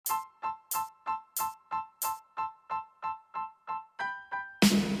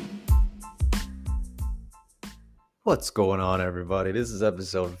What's going on, everybody? This is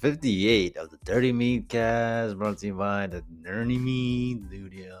episode 58 of the Dirty Meat Cast, brought to you by the Dirty Meat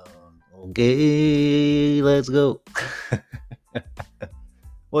Studio. Okay, let's go.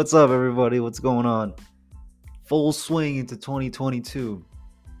 What's up, everybody? What's going on? Full swing into 2022.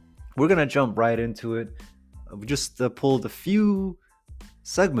 We're gonna jump right into it. We just pulled a few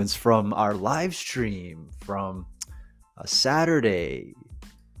segments from our live stream from Saturday,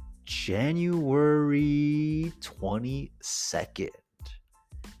 January 22nd.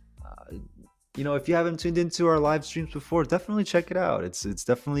 If you haven't tuned into our live streams before, definitely check it out. It's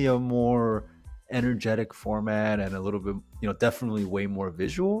definitely a more energetic format and a little bit, definitely way more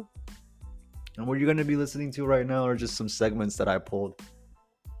visual. And what you're going to be listening to right now are just some segments that I pulled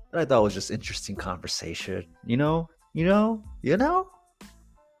that I thought was just interesting conversation. So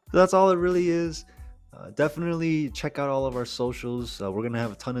that's all it really is. Definitely check out all of our socials. We're gonna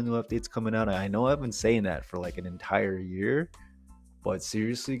have a ton of new updates coming out. I know I've been saying that for like an entire year, but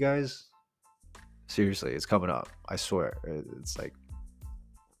seriously, guys, seriously, it's coming up. I swear. It's like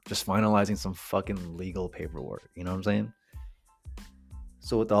just finalizing some fucking legal paperwork. You know what I'm saying?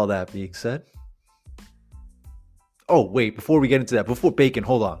 So with all that being said, oh wait, before we get into that, before Bacon,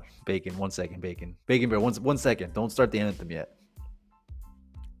 hold on, Bacon, 1 second, Bacon Bear, 1 second. Don't start the anthem yet.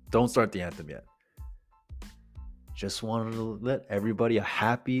 Don't start the anthem yet. Just wanted to let everybody a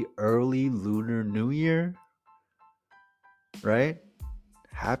happy early Lunar New Year. Right?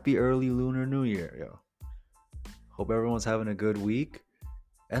 Happy early Lunar New Year, yo. Hope everyone's having a good week.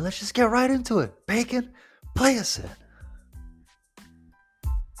 And let's just get right into it. Bacon, play us in.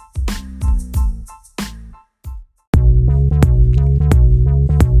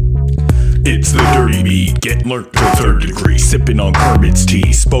 It's the Dirty Meat, get learnt to third degree. Sipping on Kermit's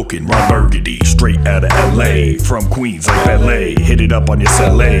tea, spoken Ron Burgundy. Straight out of LA, from Queens like ballet. Hit it up on your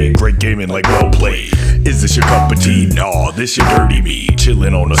Saleh, great gaming like well played. Is this your cup of tea? Nah, this your Dirty Meat.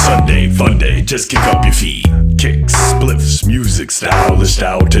 Chillin' on a Sunday, fun day, just kick up your feet. Kicks, spliffs, music, stylish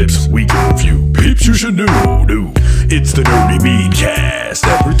style tips. We can review peeps you should know. It's the Dirty Meat Cast.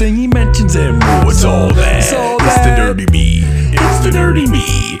 Everything he mentions and more, it's all that. It's the Dirty Meat. It's the Dirty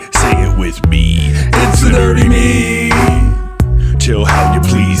Meat. Say it with me. It's the Dirty Meat. Chill how you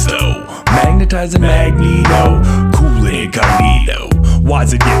please though. Magnetizing Magneto. Cool incognito.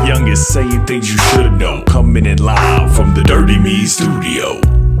 Why's it get youngest saying things you should know? Coming in live from the Dirty Meat Studio.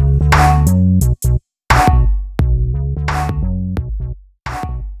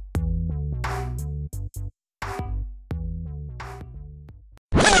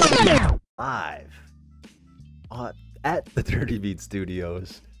 Live at the Dirty Meat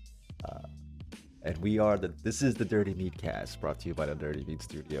Studios. And this is the Dirty Meat Cast, brought to you by the Dirty Meat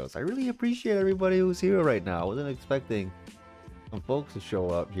Studios. I really appreciate everybody who's here right now. I wasn't expecting some folks to show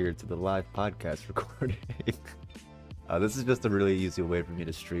up here to the live podcast recording. This is just a really easy way for me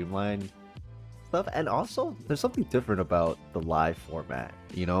to streamline stuff, and also there's something different about the live format.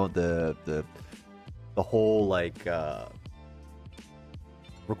 The whole like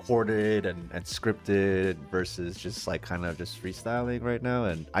recorded and scripted versus just like kind of just freestyling right now.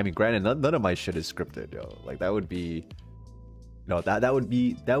 And I mean, granted, none of my shit is scripted, yo. Like that would be,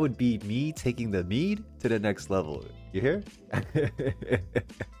 that would be me taking the mead to the next level. You hear? Let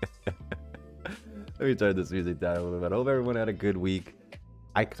me turn this music down a little bit. I hope everyone had a good week.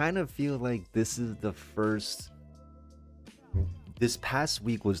 I kind of feel like this past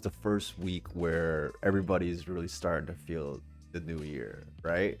week was the first week where everybody's really starting to feel the new year,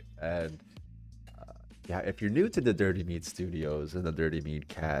 right? And yeah, if you're new to the Dirty Meat Studios and the Dirty Meat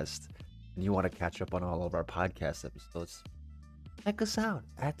Cast, and you want to catch up on all of our podcast episodes, check us out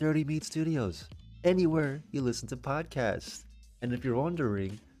at Dirty Meat Studios, anywhere you listen to podcasts. And if you're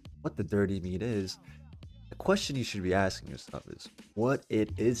wondering what the Dirty Meat is, the question you should be asking yourself is what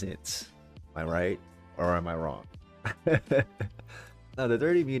it isn't. Am I right or am I wrong? Now, the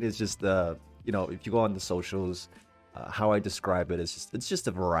Dirty Meat is just if you go on the socials, how I describe it is it's just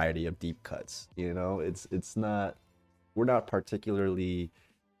a variety of deep cuts. It's not, we're not particularly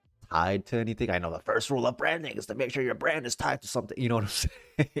tied to anything. I know the first rule of branding is to make sure your brand is tied to something. You know what I'm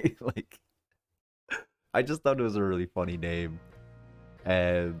saying? Like, I just thought it was a really funny name,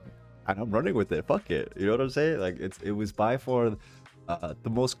 and I'm running with it. Fuck it. You know what I'm saying? Like, it was by far the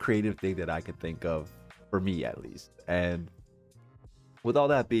most creative thing that I could think of, for me at least. And with all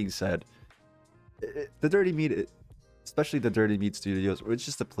that being said, the Dirty Meat, especially the Dirty Meat Studios, it's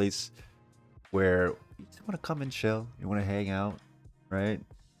just a place where you just want to come and chill. You want to hang out, right?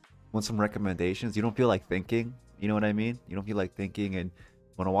 Want some recommendations. You don't feel like thinking. You know what I mean? You don't feel like thinking, and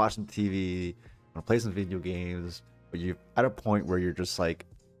you want to watch some TV, want to play some video games, but you're at a point where you're just like,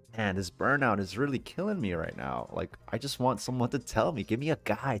 man, this burnout is really killing me right now. Like, I just want someone to tell me, give me a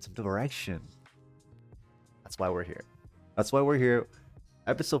guide, some direction. That's why we're here. That's why we're here.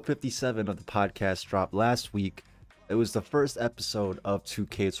 Episode 57 of the podcast dropped last week. It was the first episode of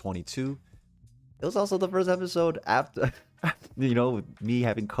 2K22. It was also the first episode after, with me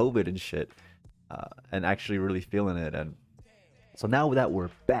having COVID and shit, and actually really feeling it. And so now that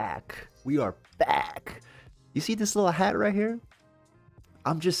we're back, we are back. You see this little hat right here?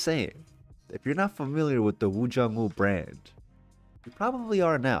 I'm just saying, if you're not familiar with the Woo Jung-woo brand, you probably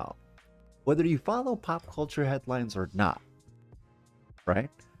are now. Whether you follow pop culture headlines or not, right?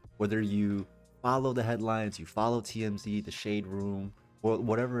 Whether you follow the headlines, you follow TMZ, the Shade Room, or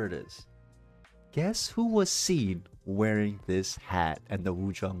whatever it is. Guess who was seen wearing this hat and the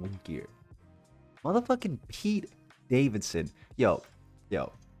Woo Jung-woo gear? Motherfucking Pete Davidson. Yo.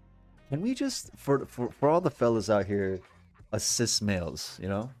 Can we just, for all the fellas out here, cis males,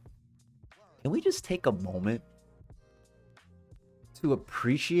 can we just take a moment to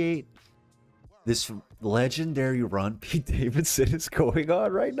appreciate this legendary run Pete Davidson is going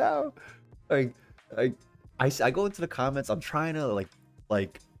on right now? Like, I go into the comments, I'm trying to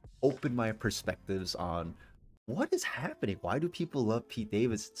like open my perspectives on what is happening. Why do people love Pete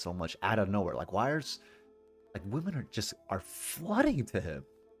Davidson so much out of nowhere? Like, why are women are flooding to him,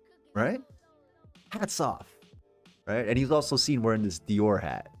 right? Hats off. Right, and he's also seen wearing this Dior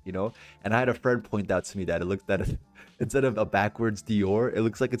hat, and I had a friend point out to me that it looked that instead of a backwards Dior, it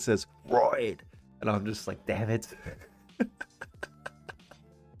looks like it says Freud, and I'm just like, damn it.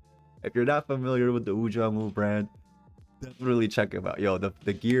 If you're not familiar with the Woo Jung-woo brand, definitely check him out. Yo,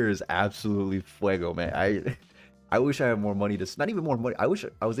 the gear is absolutely fuego, man. I wish I had more money to, not even more money, I wish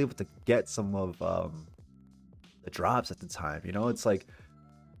I was able to get some of the drops at the time. It's like,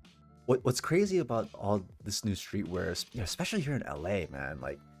 what's crazy about all this new streetwear, especially here in LA, man,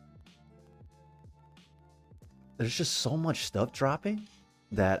 like, there's just so much stuff dropping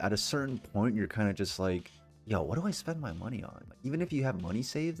that at a certain point you're kind of just like, yo, what do I spend my money on? Like, even if you have money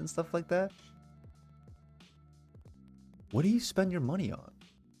saved and stuff like that, what do you spend your money on?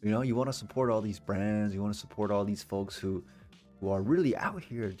 You want to support all these brands, you want to support all these folks who are really out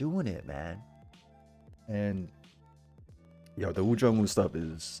here doing it, man. And the Woo Jung-woo stuff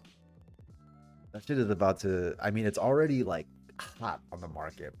is, that shit is about to, it's already like hot on the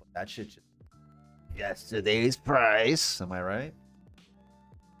market, but that shit just yesterday's price. Am I right?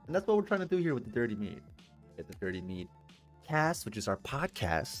 And that's what we're trying to do here with the Dirty Meat. Get the Dirty Meat cast, which is our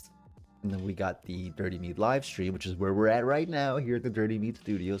podcast. And then we got the Dirty Meat live stream, which is where we're at right now here at the Dirty Meat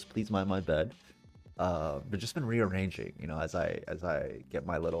Studios. Please mind my bed. But just been rearranging, as I get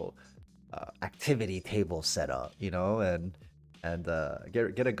my little activity table set up, and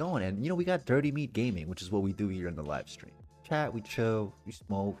get it going. And we got Dirty Meat Gaming, which is what we do here in the live stream. Chat, we chill, we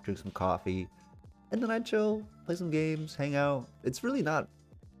smoke, drink some coffee, and then I chill, play some games, hang out. It's really not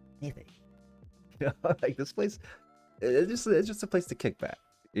anything. Like, this place, it's just a place to kick back,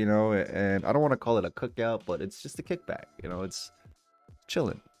 and I don't want to call it a cookout, but it's just a kickback. It's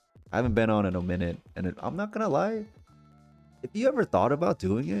chilling. I haven't been on in a minute, and I'm not gonna lie, if you ever thought about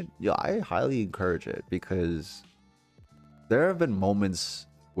doing it, I highly encourage it, because there have been moments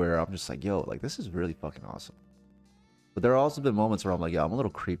where I'm just like, yo, like, this is really fucking awesome. But there have also been moments where I'm like, yo, I'm a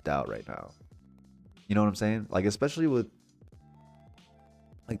little creeped out right now. You know what I'm saying? Like, especially with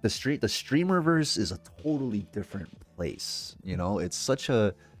like the streamerverse is a totally different place. It's such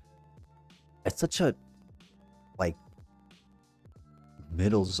a like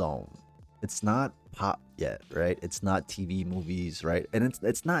middle zone. It's not pop yet, right? It's not TV, movies, right? And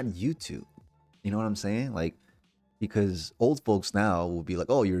it's not YouTube. You know what I'm saying? Like, because old folks now will be like,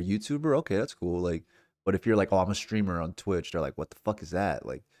 oh, you're a YouTuber? Okay, that's cool. Like, but if you're like, oh, I'm a streamer on Twitch, they're like, what the fuck is that?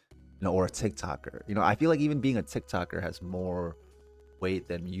 Like, or a TikToker. I feel like even being a TikToker has more weight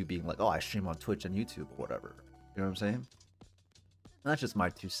than you being like, oh, I stream on Twitch and YouTube or whatever. You know what I'm saying? And that's just my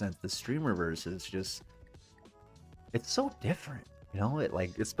 2 cents. The streamerverse is just, it's so different. It,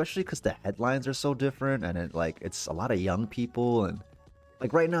 like, especially because the headlines are so different, and it's a lot of young people. And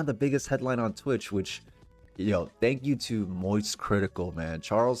like right now, the biggest headline on Twitch, which, thank you to Moist Critical, man.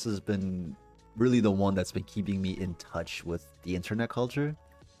 Charles has been really the one that's been keeping me in touch with the internet culture.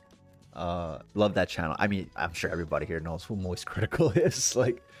 Love that channel. I'm sure everybody here knows who Moist Critical is.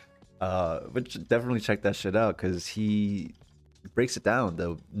 Like, but definitely check that shit out, because he breaks it down,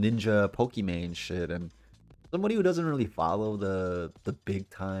 the ninja Pokemon shit. And somebody who doesn't really follow the big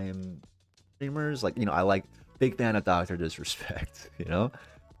time streamers, like, I like, big fan of Dr. Disrespect.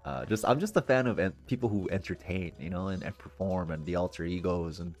 I'm just a fan of people who entertain, and perform, and the alter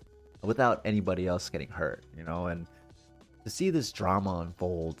egos, and without anybody else getting hurt, and to see this drama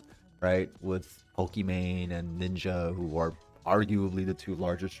unfold, right, with Pokimane and Ninja, who are arguably the two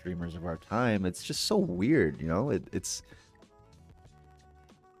largest streamers of our time, it's just so weird, you know? It's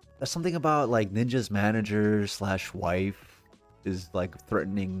there's something about like Ninja's manager slash wife is like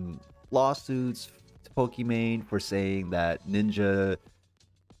threatening lawsuits to Pokimane for saying that Ninja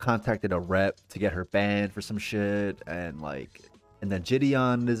contacted a rep to get her banned for some shit, and then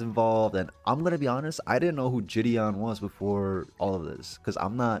Gideon is involved. And I'm gonna be honest, I didn't know who Gideon was before all of this because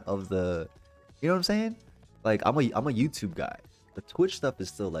I'm not of the, you know what I'm saying? Like I'm a YouTube guy. The Twitch stuff is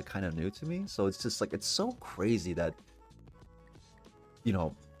still like kind of new to me, so it's just like it's so crazy that, you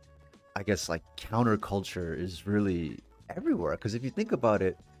know, I guess like counterculture is really everywhere. Because if you think about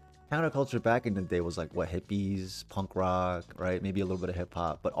it, counterculture back in the day was like what, hippies, punk rock, right? Maybe a little bit of hip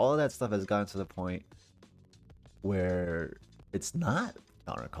hop, but all of that stuff has gotten to the point where it's not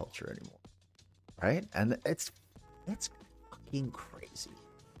counterculture anymore, right? And it's fucking crazy,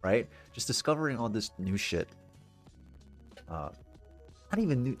 right? Just discovering all this new shit. Not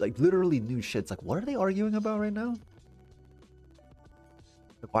even new, like literally new shit. It's like, what are they arguing about right now?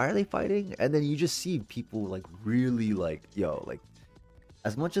 Like, why are they fighting? And then you just see people like really like, yo, like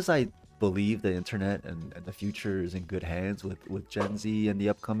as much as I believe the internet and the future is in good hands with Gen Z and the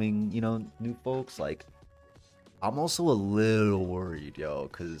upcoming, you know, new folks, like I'm also a little worried, yo,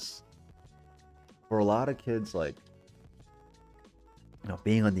 because for a lot of kids, like, you know,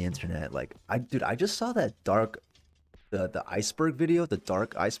 being on the internet, like I just saw that the iceberg video, the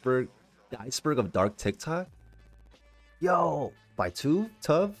iceberg of dark TikTok, yo, by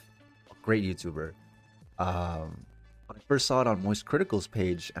Tuv, great YouTuber. When I first saw it on Moist Critical's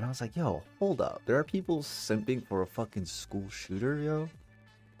page, and I was like, yo, hold up. There are people simping for a fucking school shooter, yo.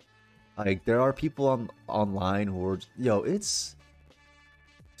 Like, there are people online who are, yo, it's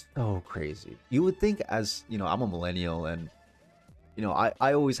so crazy. You would think, as, you know, I'm a millennial, and, you know,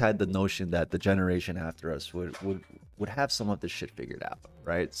 I always had the notion that the generation after us would have some of this shit figured out,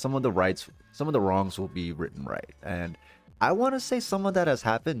 right? Some of the wrongs will be written right. And I want to say some of that has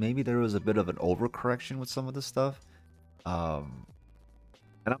happened. Maybe there was a bit of an overcorrection with some of the stuff. And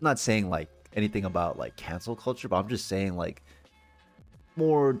I'm not saying like anything about like cancel culture, but I'm just saying like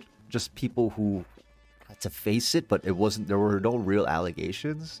more just people who had to face it, but there were no real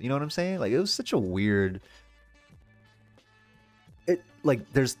allegations. You know what I'm saying? Like it was such a weird. It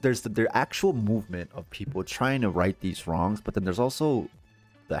like there's the actual movement of people trying to right these wrongs, but then there's also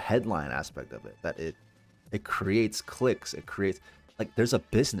the headline aspect of it that it creates clicks. It creates like there's a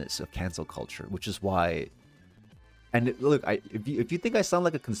business of cancel culture, which is why. And look, if you think I sound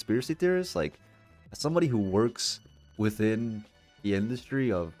like a conspiracy theorist, like as somebody who works within the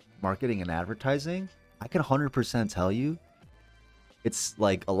industry of marketing and advertising, I can 100% tell you it's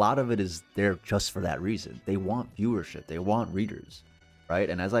like a lot of it is there just for that reason. They want viewership, they want readers, right?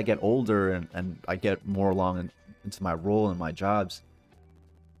 And as I get older and I get more into my role and my jobs,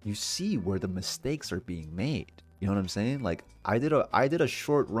 you see where the mistakes are being made. You know what I'm saying? Like I did a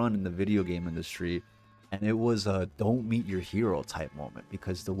short run in the video game industry, and it was a don't meet your hero type moment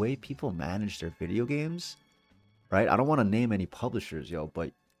because the way people manage their video games, right? I don't want to name any publishers, yo,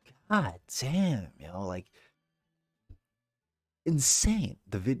 but god damn, yo, like insane.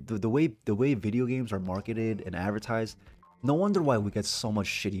 The way video games are marketed and advertised. No wonder why we get so much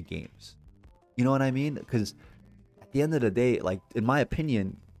shitty games. You know what I mean? Because at the end of the day, like in my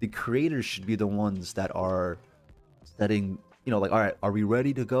opinion, the creators should be the ones that are setting, you know, like, all right, are we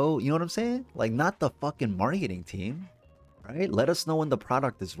ready to go? You know what I'm saying? Like, not the fucking marketing team, right? Let us know when the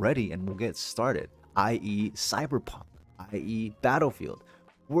product is ready and we'll get started. I.e., Cyberpunk, i.e., Battlefield.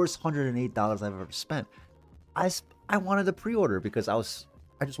 Worst $108 I've ever spent. I wanted to pre-order because I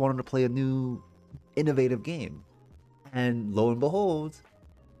just wanted to play a new innovative game, and lo and behold,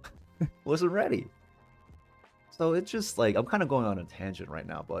 wasn't ready. So it's just like I'm kind of going on a tangent right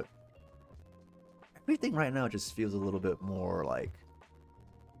now, but everything right now just feels a little bit more like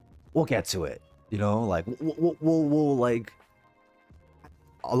we'll get to it, you know, like we'll like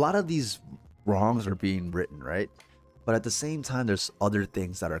a lot of these wrongs are being written, right? But at the same time, there's other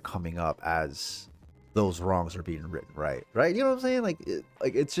things that are coming up as those wrongs are being written right, right? You know what I'm saying? Like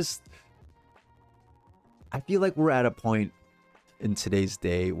it's just I feel like we're at a point in today's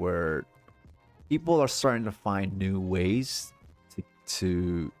day where people are starting to find new ways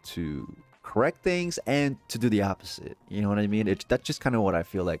to correct things and to do the opposite. You know what I mean? That's just kind of what I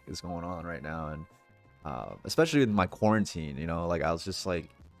feel like is going on right now, and especially in my quarantine. You know, like I was just like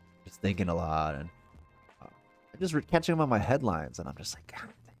thinking a lot, and just catching up on my headlines, and I'm just like, God,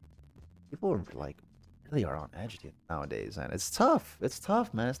 people are like really are on edge nowadays, and it's tough. It's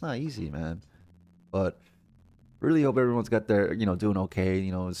tough, man. It's not easy, man. But Really hope everyone's got their, doing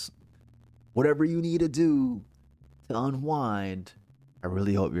okay. Whatever you need to do to unwind. I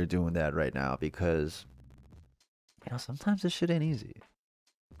really hope you're doing that right now because, sometimes this shit ain't easy.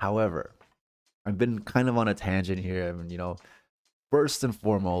 However, I've been kind of on a tangent here. I mean, first and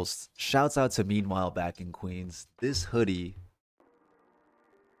foremost, shouts out to Meanwhile back in Queens. This hoodie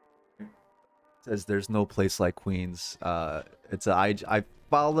says there's no place like Queens. It's a I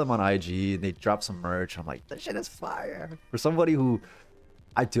follow them on IG and they drop some merch. I'm like, this shit is fire. For somebody who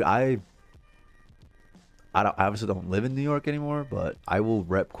I obviously don't live in New York anymore, but I will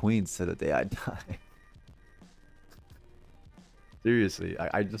rep Queens to the day I die. Seriously,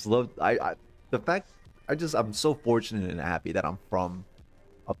 I just love the fact I'm so fortunate and happy that I'm from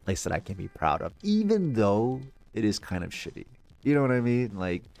a place that I can be proud of, even though it is kind of shitty. You know what I mean?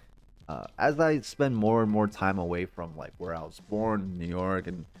 Like, as I spend more and more time away from like where I was born, New York,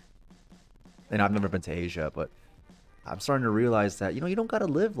 and I've never been to Asia, but I'm starting to realize that you don't gotta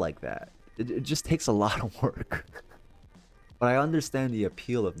live like that. It just takes a lot of work. But I understand the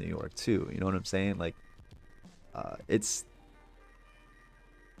appeal of New York too. You know what I'm saying? Like, it's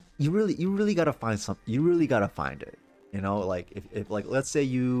you really gotta find something. You really gotta find it. Like if like let's say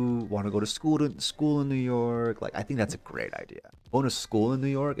you want to go to school in New York, like I think that's a great idea. Going to school in New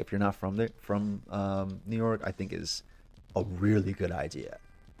York if you're not from New York, I think is a really good idea.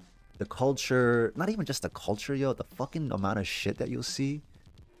 The culture, not even just the culture, yo, the fucking amount of shit that you'll see,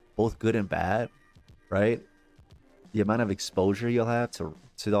 both good and bad, right? The amount of exposure you'll have to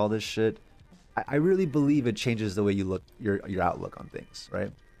all this shit. I really believe it changes the way you look, your outlook on things,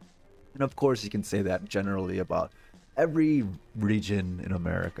 right? And of course, you can say that generally about every region in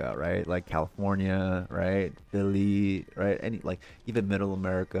America, right? Like California, right? Philly, right? Like even Middle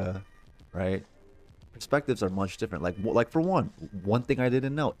America, right? Perspectives are much different. Like for one thing I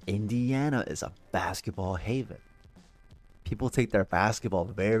didn't know, Indiana is a basketball haven. People take their basketball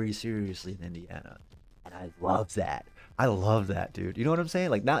very seriously in Indiana, and I love that. I love that, dude. You know what I'm saying?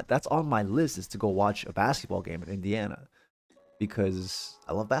 Like that's on my list is to go watch a basketball game in Indiana because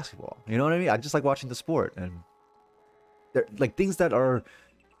I love basketball. You know what I mean? I just like watching the sport, and they're like things that aren't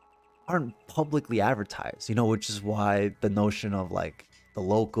publicly advertised, which is why the notion of like the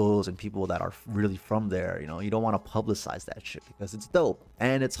locals and people that are really from there, you don't want to publicize that shit because it's dope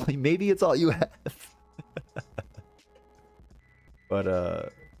and it's like maybe it's all you have. But I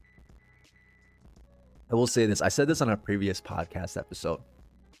will say this. I said this on a previous podcast episode.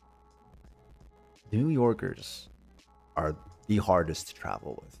 New Yorkers are the hardest to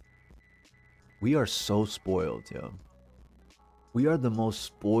travel with. We are so spoiled, yo. We are the most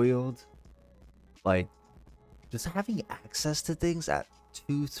spoiled. Like, just having access to things at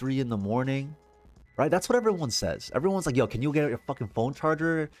 2, 3 in the morning, right? That's what everyone says. Everyone's like, yo, can you get your fucking phone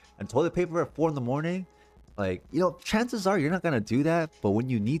charger and toilet paper at 4 in the morning? Like, chances are you're not gonna do that, but when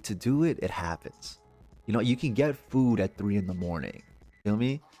you need to do it, it happens. You can get food at 3 in the morning. Feel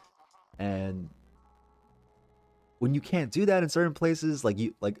me? And when you can't do that in certain places, like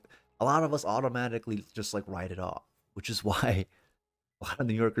a lot of us automatically just like write it off, which is why a lot of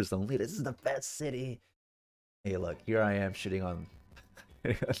New Yorkers don't leave. This is the best city. Hey, look, here I am shitting on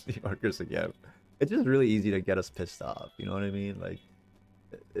New Yorkers again. It's just really easy to get us pissed off. You know what I mean? Like,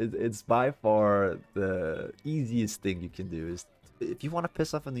 it's by far the easiest thing you can do is if you want to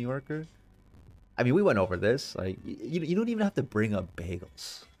piss off a New Yorker. I mean, we went over this. Like, you don't even have to bring up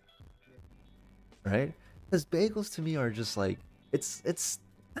bagels, right? Because bagels to me are just like it's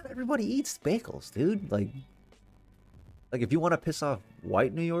not everybody eats bagels, dude. Like if you want to piss off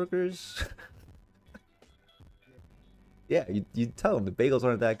white New Yorkers, yeah, you tell them the bagels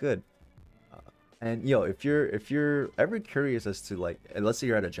aren't that good. And if you're ever curious as to like, let's say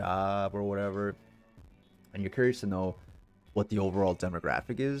you're at a job or whatever, and you're curious to know what the overall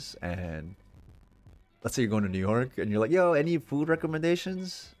demographic is, and let's say you're going to New York and you're like, yo, any food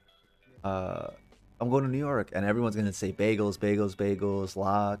recommendations? I'm going to New York, and everyone's gonna say bagels,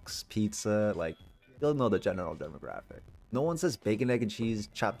 lox, pizza. Like, you'll know the general demographic. No one says bacon, egg, and cheese,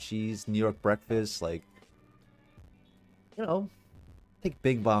 chopped cheese, New York breakfast. Like, take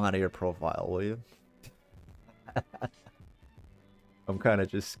Bing Bong out of your profile, will you? I'm kind of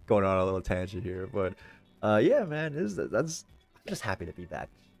just going on a little tangent here, but yeah, man, I'm just happy to be back.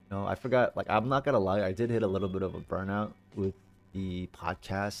 I forgot. Like, I'm not gonna lie, I did hit a little bit of a burnout with the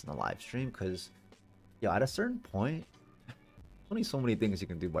podcast and the live stream because, at a certain point, there's only so many things you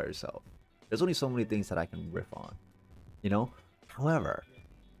can do by yourself. There's only so many things that I can riff on. However,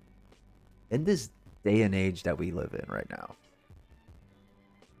 in this day and age that we live in right now,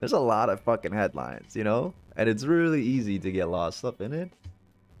 there's a lot of fucking headlines, and it's really easy to get lost up in it.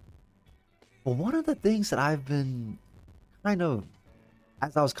 But one of the things that I've been kind of,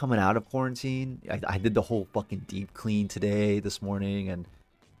 as I was coming out of quarantine, I did the whole fucking deep clean today, this morning, and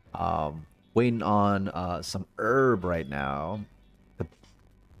waiting on some herb right now. The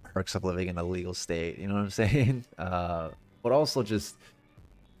perks of living in a legal state, you know what I'm saying? But also just,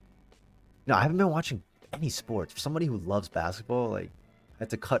 I haven't been watching any sports. For somebody who loves basketball, like, I had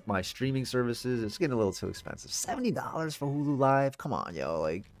to cut my streaming services. It's getting a little too expensive. $70 for Hulu Live? Come on, yo.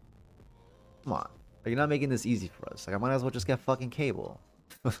 Like, come on. Like, you're not making this easy for us. Like, I might as well just get fucking cable.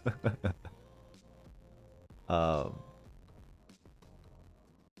 um,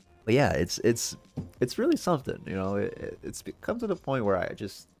 but yeah, it's really something, you know. It's come to the point where I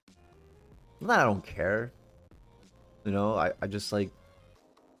just, not I don't care, you know. I just like,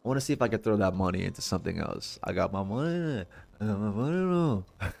 I want to see if I can throw that money into something else. I got my money. I got my money.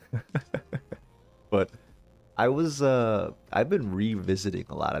 But I've been revisiting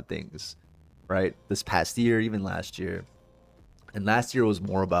a lot of things, right? This past year, even last year. And last year was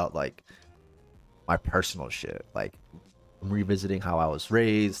more about like my personal shit. Like, I'm revisiting how I was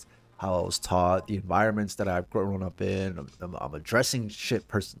raised, how I was taught, the environments that I've grown up in. I'm addressing shit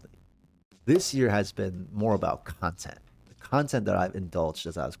personally. This year has been more about content, the content that I've indulged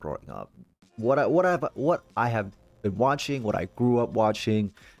as I was growing up, what I have been watching, what I grew up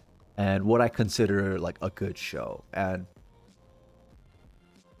watching, and what I consider like a good show. And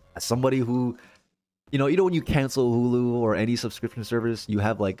as somebody who, when you cancel Hulu or any subscription service, you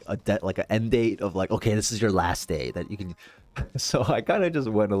have like a debt, like an end date of like, okay, this is your last day that you can. So I kind of just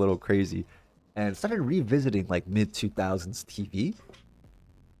went a little crazy and started revisiting like mid 2000s TV.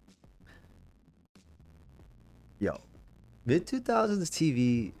 Yo, mid 2000s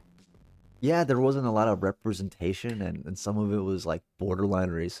TV. Yeah, there wasn't a lot of representation, and some of it was like borderline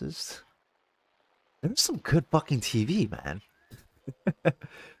racist. There was some good fucking TV, man.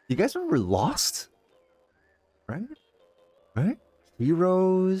 You guys remember Lost? Right? Right?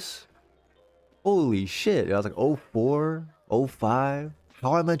 Heroes. Holy shit. I was like 04, 05.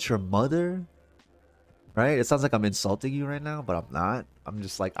 How I Met Your Mother. Right? It sounds like I'm insulting you right now, but I'm not. I'm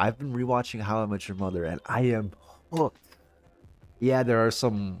just like, I've been rewatching How I Met Your Mother, and I am hooked. Yeah, there are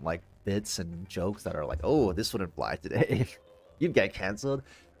some like bits and jokes that are like, oh, this wouldn't fly today. You'd get canceled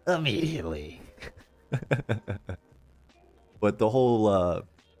immediately. But the whole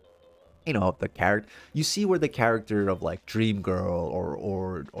the character, you see where the character of like dream girl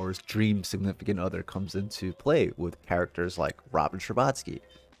or dream significant other comes into play with characters like Robin Scherbatsky.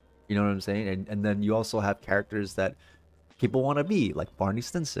 You know what I'm saying? And then you also have characters that people want to be, like Barney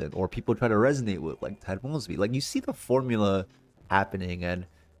Stinson, or people try to resonate with, like Ted Mosby. Like, you see the formula happening, and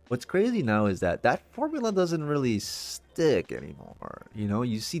what's crazy now is that formula doesn't really stick anymore.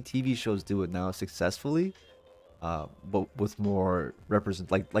 You see TV shows do it now successfully, but with more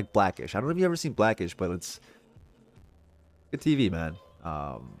like Blackish. I don't know if you've ever seen Blackish, but it's good TV, man.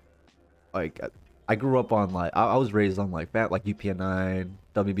 Like, I grew up on like, I was raised on like UPN 9,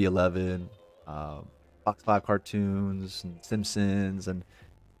 WB11, Fox 5 cartoons, and Simpsons, and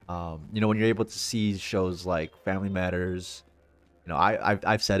when you're able to see shows like Family Matters,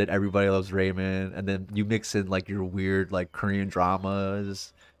 I've said it, Everybody Loves Raymond, and then you mix in like your weird like Korean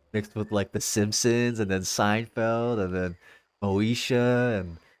dramas mixed with like The Simpsons, and then Seinfeld, and then Moesha,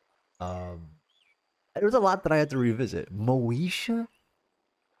 and there was a lot that I had to revisit. Moesha,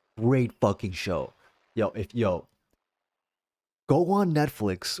 great fucking show. Yo, go on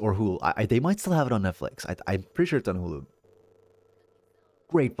Netflix or Hulu. They might still have it on Netflix. I'm pretty sure it's on Hulu.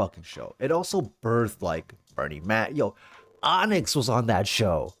 Great fucking show. It also birthed like Bernie Mac. Yo, Onyx was on that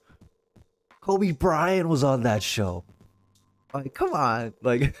show. Kobe Bryant was on that show. Like, come on.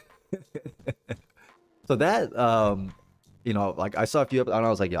 Like, so that, like, I saw a few episodes and I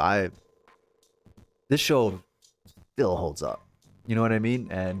was like, yeah, this show still holds up. You know what I mean?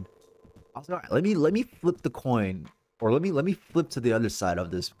 And I was like, all right, let me flip the coin, or let me flip to the other side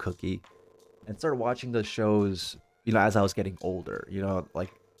of this cookie and start watching the shows, as I was getting older, like,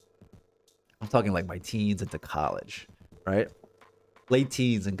 I'm talking like my teens into college, right? Late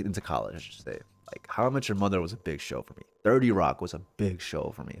teens and into college, I should say. Like, How I Met Your Mother was a big show for me. 30 Rock was a big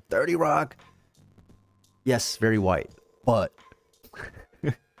show for me. 30 Rock, yes, very white, but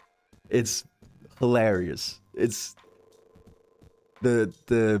it's hilarious. It's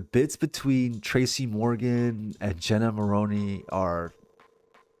the bits between Tracy Morgan and Jenna Maroney are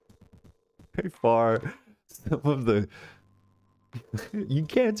very far. Some of the you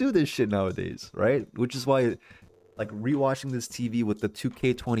can't do this shit nowadays, right? Which is why, like, rewatching this TV with the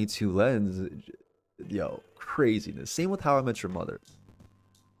 2K22 lens, yo, craziness. Same with How I Met Your Mother,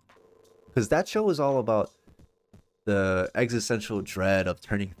 because that show is all about the existential dread of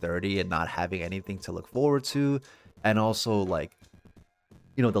turning 30 and not having anything to look forward to, and also like,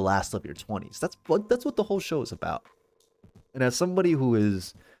 you know, the last of your 20s. That's what the whole show is about. And as somebody who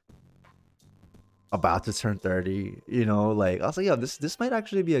is about to turn 30, you know, like I was like, yeah, this might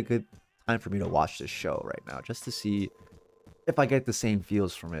actually be a good time for me to watch this show right now, just to see if I get the same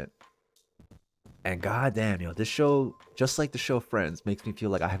feels from it. And goddamn, you know, this show, just like the show Friends, makes me feel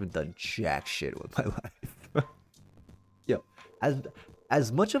like I haven't done jack shit with my life. Yo,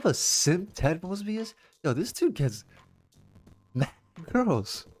 as much of a simp Ted Mosby is, yo, this dude gets mad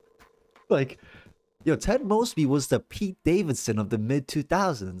girls. Like, yo, Ted Mosby was the Pete Davidson of the mid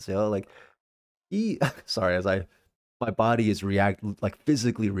 2000s, yo. Like, he, sorry, my body is like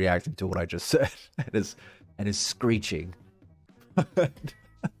physically reacting to what I just said, and is screeching.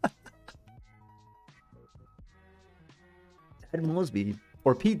 Ted Mosby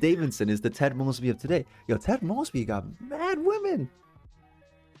or Pete Davidson is the Ted Mosby of today. Yo, Ted Mosby got mad women.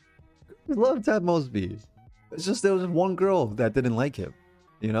 I love Ted Mosby. It's just there was one girl that didn't like him.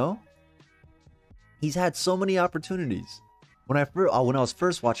 You know, he's had so many opportunities. When I was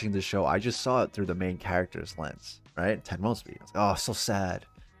first watching this show, I just saw it through the main character's lens, right? Ted Mosby. I was like, oh, so sad.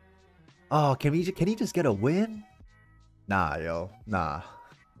 Oh, can he just get a win? Nah, yo, nah.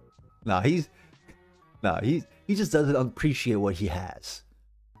 He just doesn't appreciate what he has.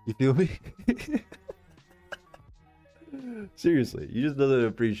 You feel me? Seriously, he just doesn't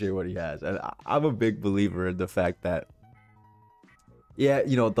appreciate what he has. And I'm a big believer in the fact that, yeah,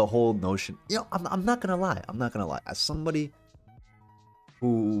 you know, the whole notion, you know, I'm not gonna lie. As somebody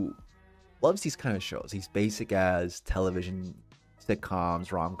who loves these kind of shows, these basic as television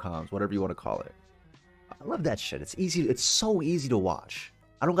sitcoms, rom-coms, whatever you want to call it, I love that shit. It's easy. It's so easy to watch.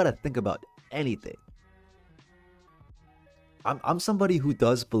 I don't gotta think about anything. I'm somebody who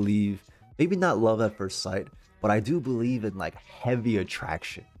does believe, maybe not love at first sight, but I do believe in like heavy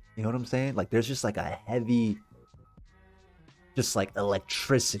attraction. You know what I'm saying? Like there's just like a heavy, just like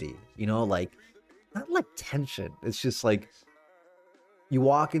electricity, you know, like not like tension. It's just like you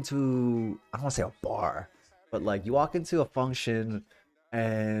walk into, I don't want to say a bar, but like you walk into a function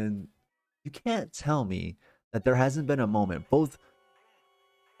and you can't tell me that there hasn't been a moment, for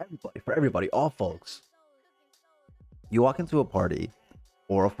everybody, all folks. You walk into a party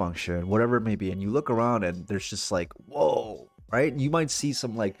or a function, whatever it may be, and you look around and there's just like, whoa, right? You might see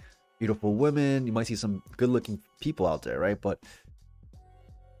some like beautiful women, you might see some good looking people out there, right? But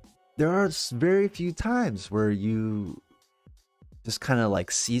there are very few times where you just kind of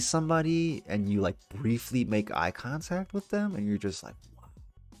like see somebody and you like briefly make eye contact with them and you're just like,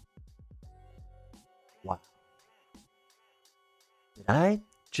 wow.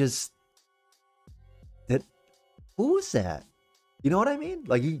 Who was that? You know what I mean?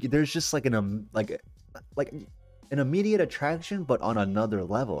 Like there's just like like an immediate attraction, but on another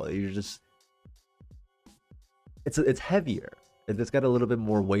level. You're just, it's heavier. It's got a little bit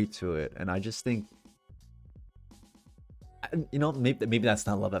more weight to it, and I just think, you know, maybe that's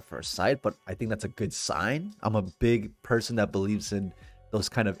not love at first sight, but I think that's a good sign. I'm a big person that believes in those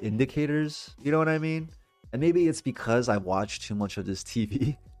kind of indicators. You know what I mean? And maybe it's because I watch too much of this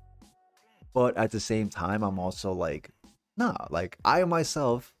TV. But at the same time, I'm also like, nah, like I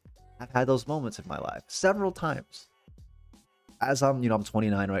myself have had those moments in my life several times. As I'm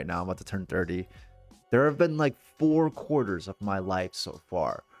 29 right now, I'm about to turn 30. There have been like 4 quarters of my life so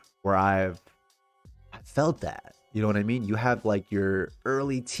far where I've felt that. You know what I mean? You have like your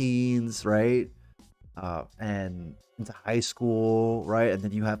early teens, right? And into high school, right? And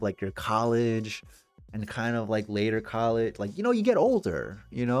then you have like your college and kind of like later college, like, you know, you get older,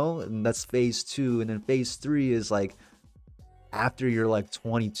 you know, and that's phase 2. And then phase 3 is like after you're like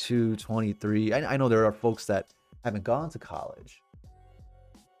 22, 23. I know there are folks that haven't gone to college.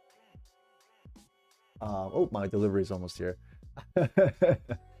 Oh, my delivery is almost here.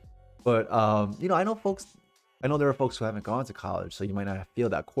 But you know, I know there are folks who haven't gone to college, so you might not feel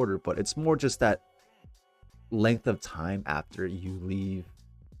that quarter, but it's more just that length of time after you leave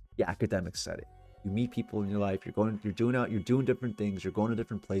the academic setting. You meet people in your life, you're doing different things, you're going to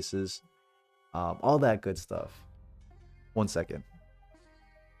different places, all that good stuff. 1 second.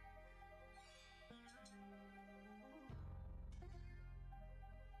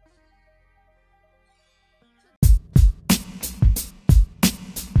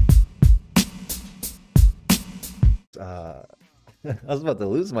 I was about to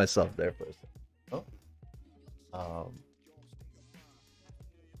lose myself there for a second. Oh.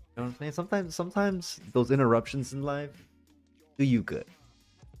 You know what I'm saying? Sometimes those interruptions in life do you good.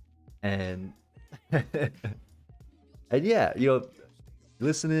 And and yeah, you know,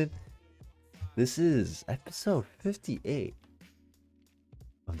 listening, This is episode 58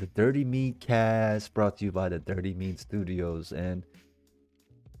 of the Dirty Meat Cast, brought to you by the Dirty Meat Studios. And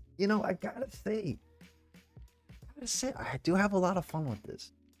I gotta say, I do have a lot of fun with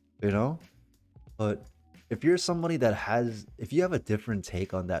this, But if you're somebody if you have a different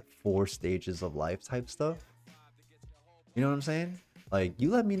take on that 4 stages of life type stuff, you know what I'm saying? Like,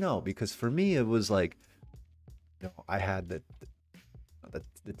 you let me know, because for me, it was like, I had the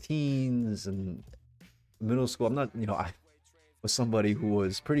teens and middle school. I'm not, I was somebody who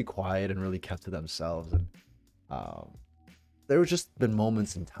was pretty quiet and really kept to themselves. And there were just been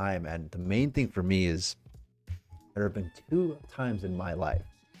moments in time. And the main thing for me is there have been 2 times in my life,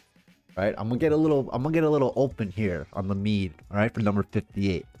 right? I'm gonna get a little open here on the mead, all right, for number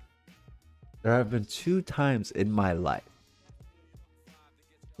 58. There have been 2 times in my life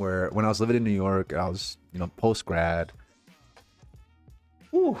where, when I was living in New York, I was, post-grad,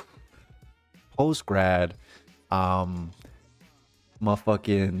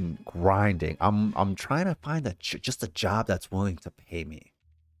 motherfucking grinding. I'm trying to find just a job that's willing to pay me.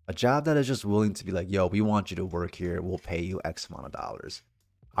 A job that is just willing to be like, yo, we want you to work here. We'll pay you X amount of dollars.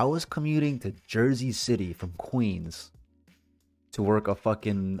 I was commuting to Jersey City from Queens to work a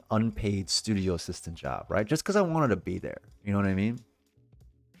fucking unpaid studio assistant job, right? Just because I wanted to be there. You know what I mean?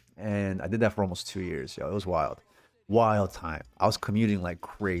 And I did that for almost 2 years, yo. It was wild. Wild time. I was commuting like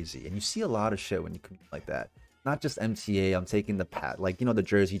crazy. And you see a lot of shit when you commute like that. Not just MTA. I'm taking the the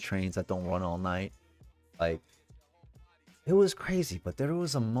Jersey trains that don't run all night. Like, it was crazy. But there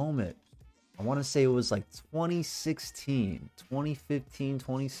was a moment, I want to say it was like 2016, 2015,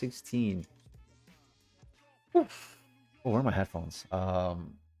 2016. Oof. Oh, where are my headphones?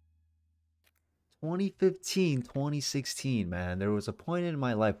 2015, 2016, man. There was a point in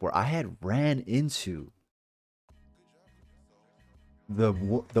my life where I had ran into the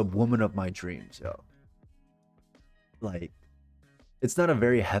woman of my dreams, yo. Like, it's not a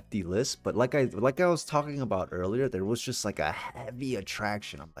very hefty list, but like I was talking about earlier, there was just like a heavy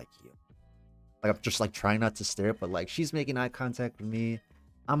attraction. I'm like, yo. Like, I'm just like trying not to stare, but like, she's making eye contact with me.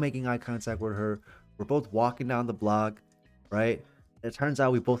 I'm making eye contact with her. We're both walking down the block, right? It turns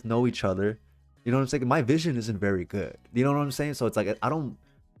out we both know each other. You know what I'm saying? My vision isn't very good. You know what I'm saying? So it's like, I don't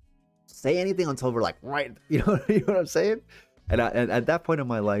say anything until we're like, right. You know what I'm saying? And at that point in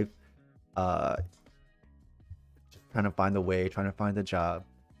my life, just trying to find a way, trying to find a job.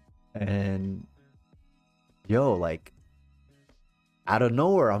 And yo, like, out of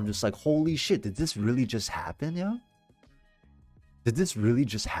nowhere, I'm just like, holy shit, did this really just happen, yo? Did this really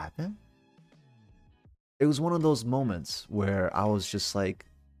just happen? It was one of those moments where I was just like,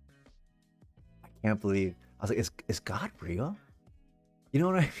 I can't believe. I was like, is God real? You know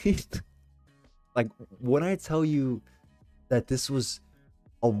what I mean? Like, when I tell you that this was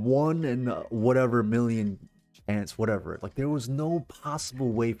a 1 in whatever million chance, whatever, like, there was no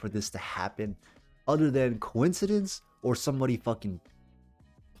possible way for this to happen other than coincidence or somebody fucking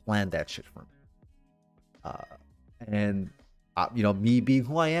planned that shit for me. And me being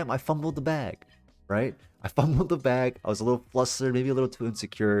who I am, I fumbled the bag, right? I fumbled the bag. I was a little flustered, maybe a little too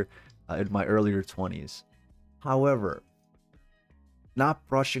insecure in my earlier 20s. However, not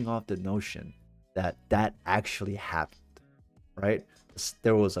brushing off the notion that actually happened, right?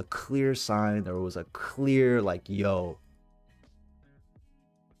 There was a clear sign. There was a clear, like, yo,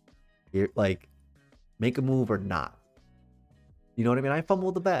 here, like, make a move or not. You know what I mean? I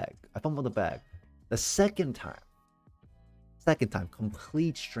fumbled the bag. The second time,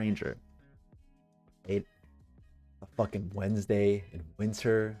 complete stranger. A fucking Wednesday in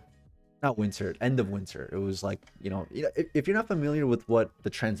winter. Not winter, end of winter. It was like, if you're not familiar with what the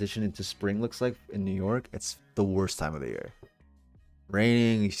transition into spring looks like in New York, it's the worst time of the year.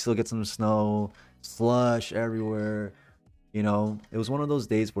 Raining, you still get some snow, slush everywhere. It was one of those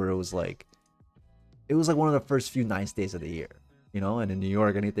days where it was like one of the first few nice days of the year. And in New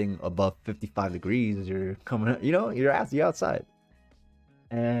York, anything above 55 degrees, you're coming, you're outside.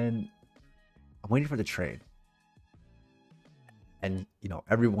 And I'm waiting for the train. And,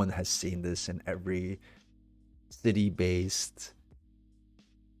 everyone has seen this in every city-based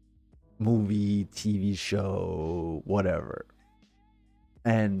movie, TV show, whatever.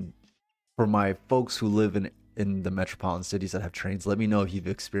 And for my folks who live in the metropolitan cities that have trains, let me know if you've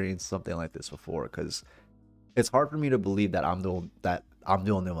experienced something like this before, because it's hard for me to believe that I'm the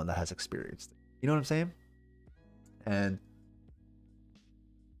only one that has experienced it. You know what I'm saying? And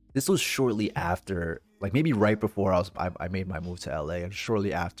this was shortly after, like, maybe right before I made my move to LA, and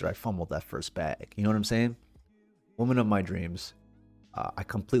shortly after I fumbled that first bag. You know what I'm saying? Woman of my dreams. I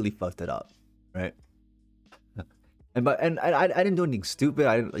completely fucked it up, right? I didn't do anything stupid.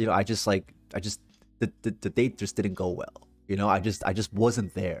 I just, like, the date just didn't go well. You know, I just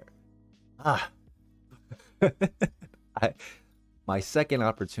wasn't there. Ah, I my second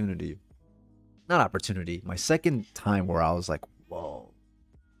opportunity, not opportunity, my second time where I was like, whoa,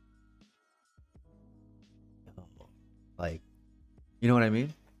 like, you know what I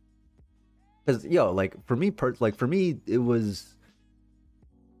mean? Because like for me, it was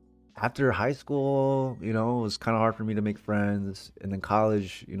after high school. You know, it was kind of hard for me to make friends, and then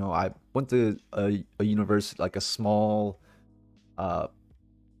college. You know, I went to a university, like a small uh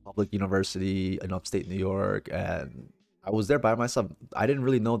public university in upstate New York, and I was there by myself. I didn't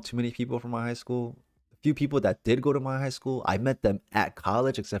really know too many people from my high school. A few people that did go to my high school, I met them at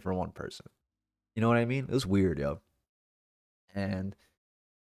college, except for one person. You know what I mean? It was weird, yo. And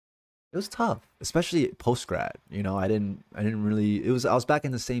it was tough, especially post grad. You know, I didn't really. It was I was back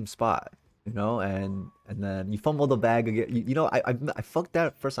in the same spot. You know, and then you fumble the bag again. You know, I fucked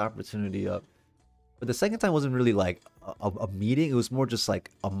that first opportunity up. But the second time wasn't really like a meeting. It was more just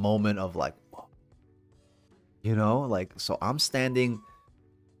like a moment of like, whoa, you know, like so I'm standing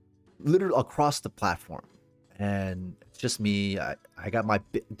literally across the platform, and it's just me. I got I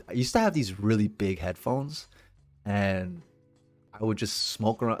used to have these really big headphones, and I would just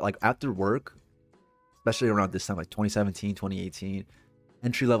smoke around like after work, especially around this time, like 2017, 2018,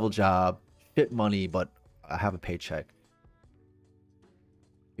 entry level job, shit money, but I have a paycheck.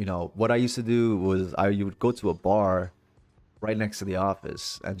 You know, what I used to do was you would go to a bar right next to the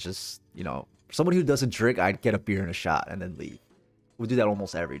office and just, you know, for somebody who doesn't drink, I'd get a beer and a shot and then leave. We do that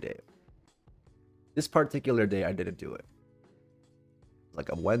almost every day. This particular day, I didn't do it.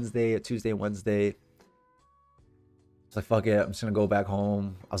 Like a Wednesday, a Tuesday, Wednesday. It's like, fuck it, I'm just gonna go back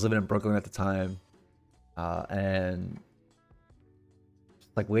home. I was living in Brooklyn at the time. And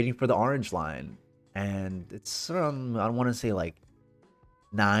like waiting for the orange line. And it's I don't want to say like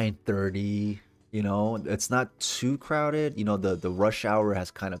 9:30, you know, it's not too crowded. You know, the rush hour has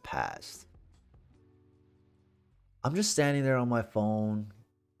kind of passed. I'm just standing there on my phone.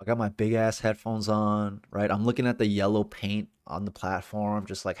 I got my big ass headphones on, right? I'm looking at the yellow paint on the platform,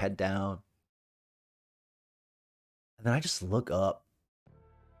 just like head down. And then I just look up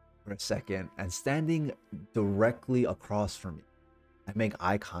for a second, and standing directly across from me, I make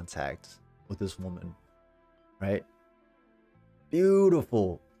eye contact with this woman, right?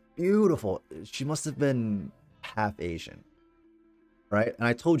 Beautiful, beautiful. She must have been half Asian, right? And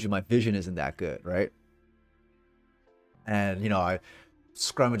I told you my vision isn't that good, right? And you know, I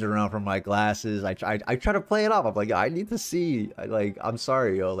scrummage around for my glasses. I try to play it off. I'm like, I need to see. I'm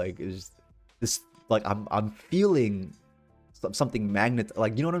sorry, yo. Like, is this like I'm feeling something magnet?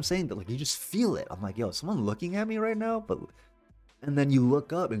 Like, you know what I'm saying? That like you just feel it. I'm like, yo, is someone looking at me right now? But and then you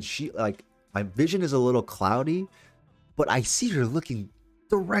look up, and she like my vision is a little cloudy, but I see her looking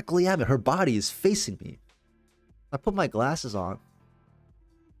directly at me. Her body is facing me. I put my glasses on,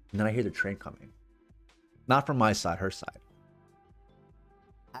 and then I hear the train coming. Not from my side, her side.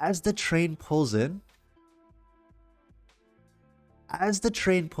 As the train pulls in,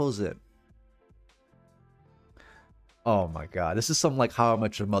 oh my god, this is some like How I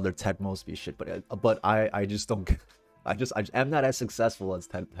Met Your Mother Ted Mosby shit. But I just don't. I'm not as successful as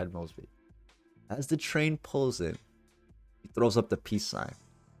Ted Mosby. As the train pulls in, he throws up the peace sign.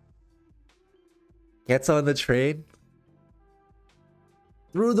 Gets on the train,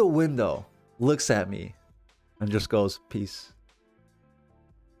 through the window, looks at me, and just goes, peace.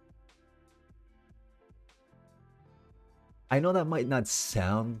 I know that might not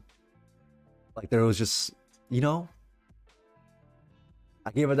sound like there was just, you know,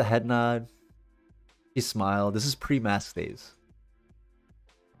 I gave her the head nod. She smiled. This is pre-mask days.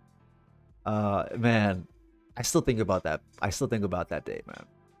 Man, I still think about that. I still think about that day, man.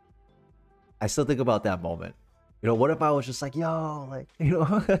 I still think about that moment. You know, what if I was just like, yo, like, you know,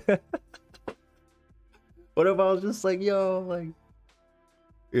 what if I was just like, yo, like,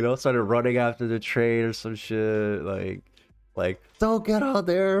 you know, started running after the train or some shit, like, don't get on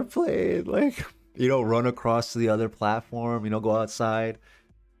the airplane, like, you know, run across to the other platform, you know, go outside,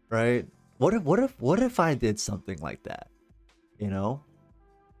 right? What if I did something like that? You know?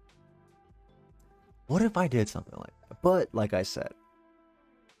 What if I did something like that? But like I said,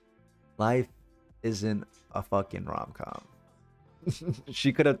 life isn't a fucking rom-com.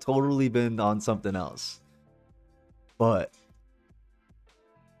 She could have totally been on something else. But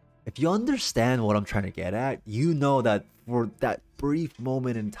if you understand what I'm trying to get at, you know that for that brief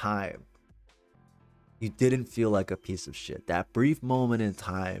moment in time, you didn't feel like a piece of shit. That brief moment in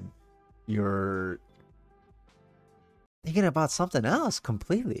time, you're thinking about something else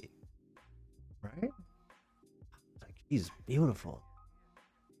completely. Right? Like, she's beautiful.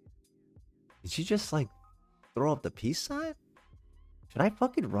 Did you just like throw up the peace sign? Should I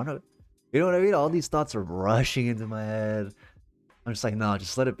fucking run a? You know what I mean? All these thoughts are rushing into my head. I'm just like, no,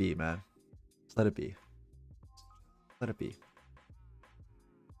 just let it be, man. Just let it be. Let it be.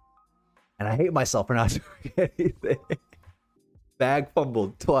 And I hate myself for not doing anything. Bag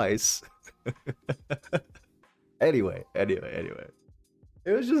fumbled twice. Anyway. It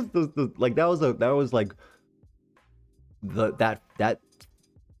was just like that was like that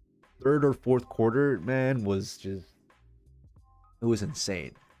third or fourth quarter, man, was just, it was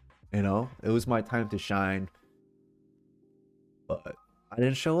insane. You know, it was my time to shine, but I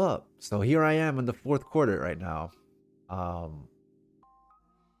didn't show up. So here I am in the fourth quarter right now.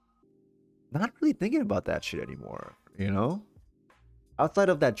 Not really thinking about that shit anymore, you know? Outside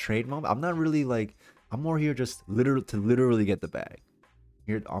of that trade moment, I'm not really like, I'm more here just literally get the bag.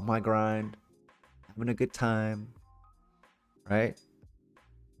 Here on my grind, having a good time, right?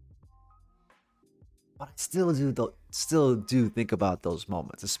 But I still do think about those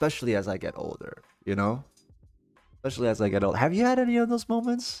moments, especially as I get older, you know? Especially as I get older. Have you had any of those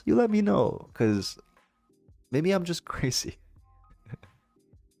moments? You let me know, because maybe I'm just crazy.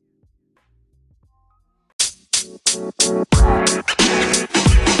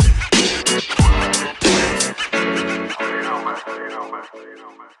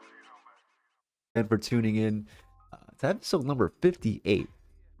 And for tuning in to episode number 58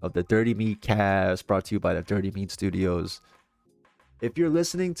 of the Dirty Meat Cast, brought to you by the Dirty Meat Studios. If you're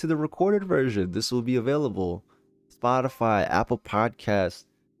listening to the recorded version, this will be available Spotify, Apple Podcasts,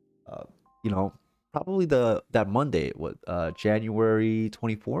 you know, probably that Monday, January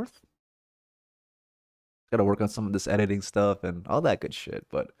 24th. Gotta work on some of this editing stuff and all that good shit,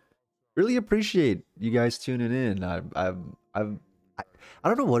 but really appreciate you guys tuning in. I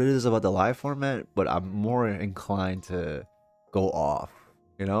don't know what it is about the live format, but I'm more inclined to go off,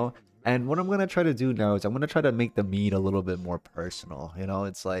 you know? And what I'm gonna try to do now is I'm gonna try to make the meet a little bit more personal, you know?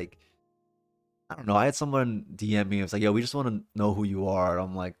 It's like, I don't know, I had someone DM me, it's like, yo, we just want to know who you are.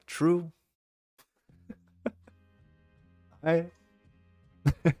 I'm like, true. I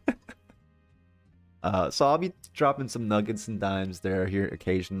so I'll be dropping some nuggets and dimes there here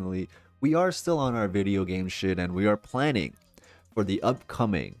occasionally. We are still on our video game shit, and we are planning for the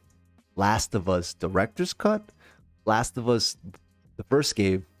upcoming Last of Us Director's Cut, Last of Us, the first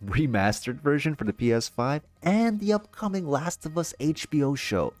game, remastered version for the PS5, and the upcoming Last of Us HBO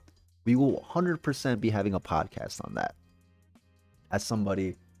show. We will 100% be having a podcast on that. As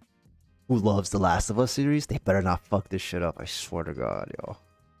somebody who loves the Last of Us series, they better not fuck this shit up. I swear to God, yo.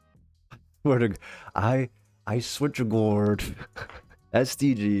 I swear to God.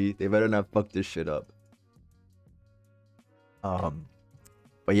 STG, they better not fuck this shit up.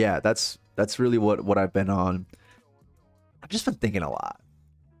 But yeah, that's really what I've been on. I've just been thinking a lot.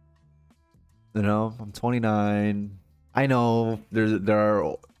 You know, I'm 29. I know there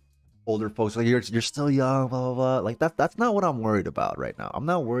are older folks like you're still young, blah blah blah. Like that's not what I'm worried about right now. I'm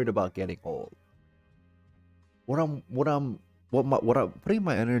not worried about getting old. What I'm putting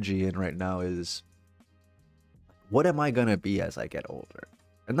my energy in right now is, what am I gonna be as I get older?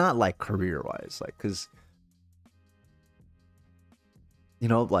 And not like career wise, like, cause you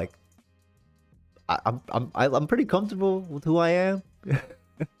know, like I'm pretty comfortable with who I am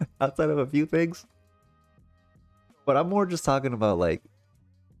outside of a few things. But I'm more just talking about, like,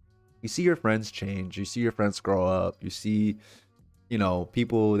 you see your friends change, you see your friends grow up, you see, you know,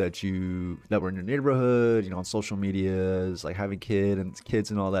 people that were in your neighborhood, you know, on social medias, like having kids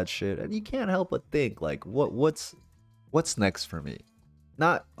and all that shit, and you can't help but think, like, what's next for me?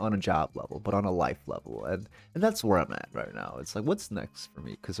 Not on a job level, but on a life level, and that's where I'm at right now. It's like, what's next for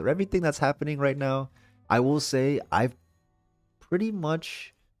me? Because of everything that's happening right now, I will say I've pretty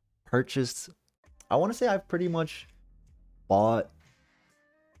much purchased. I want to say I've pretty much bought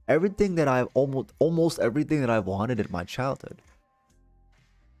everything that I've almost everything that I've wanted in my childhood.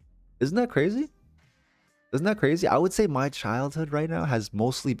 Isn't that crazy? Isn't that crazy? I would say my childhood right now has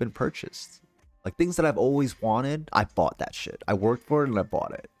mostly been purchased. Like, things that I've always wanted, I bought that shit. I worked for it and I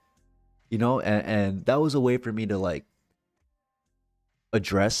bought it. You know, and that was a way for me to, like,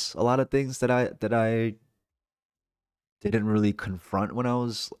 address a lot of things that I didn't really confront when I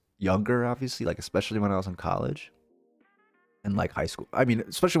was younger, obviously, like, especially when I was in college and like high school. I mean,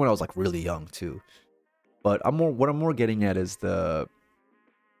 especially when I was like really young too. But what I'm more getting at is the,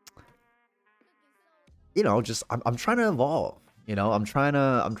 you know, just I'm trying to evolve, you know, I'm trying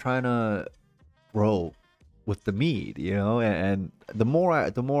to grow with the mead, you know, and the more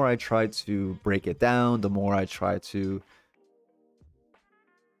I try to break it down, the more I try to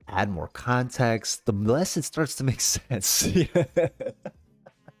add more context, the less it starts to make sense.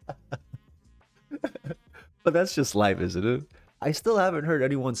 But that's just life, isn't it? I still haven't heard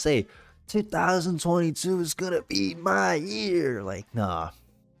anyone say 2022 is gonna be my year. Like, nah.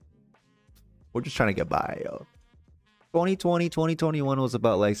 We're just trying to get by, yo. 2020, 2021 was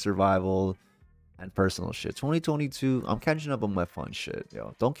about like survival and personal shit. 2022, I'm catching up on my fun shit,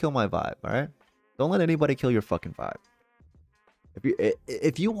 yo. Don't kill my vibe, all right? Don't let anybody kill your fucking vibe.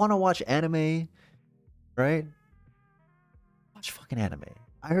 If you want to watch anime, right? Watch fucking anime.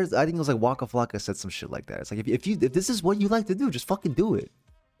 I think it was like Waka Flocka said some shit like that. It's like if this is what you like to do, just fucking do it.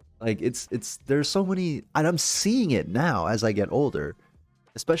 Like there's so many, and I'm seeing it now as I get older,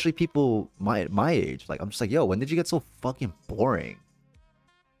 especially people my age. Like I'm just like, yo, when did you get so fucking boring?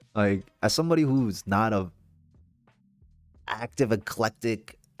 Like as somebody who's not a active,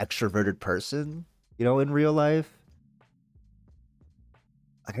 eclectic, extroverted person, you know, in real life,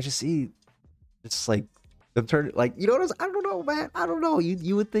 like I just see, just like them turn, like, you know what I don't know, man. I don't know.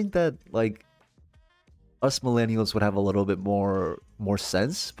 You would think that like us millennials would have a little bit more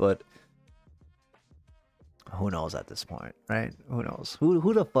sense, but who knows at this point, right? Who knows?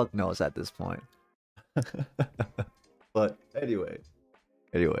 Who the fuck knows at this point? But anyway,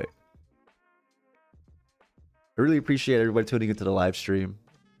 I really appreciate everybody tuning into the live stream.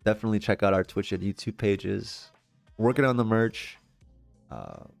 Definitely check out our Twitch and YouTube pages. Working on the merch,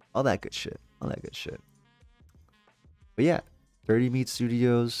 all that good shit. But yeah, Dirty Meat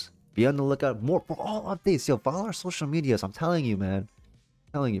Studios. Be on the lookout more for all updates. Yo, follow our social medias. I'm telling you, man.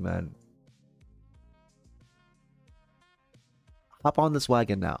 Hop on this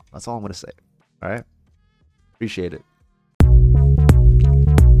wagon now. That's all I'm gonna say. All right. Appreciate it.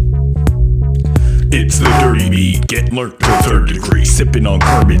 It's the Dirty Meat, get learnt to third degree. Sipping on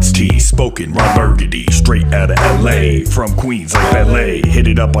Kermit's tea, spoken Ron Burgundy. Straight out of LA, from Queens like ballet. Hit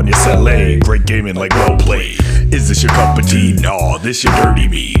it up on your cellar, great gaming like well played. Is this your cup of tea? Nah, this your Dirty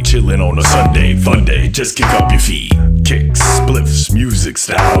Meat. Chillin' on a Sunday, fun day, just kick up your feet. Kicks, spliffs, music,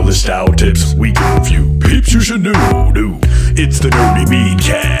 stylish style tips. We can review peeps you should know. It's the Dirty Meat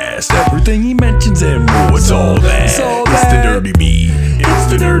cast. Everything he mentions and more, it's all that. It's the Dirty Meat.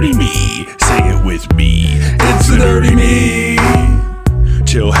 It's the Dirty Meat. Say it with me. It's the Dirty Meat.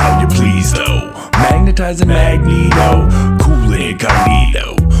 Chill how you please though. Magnetizing Magneto. Cool and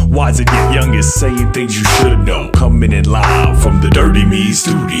incognito. Wise and yet young is saying things you should know. Coming in live from the Dirty Meat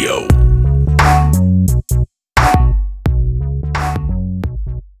studio.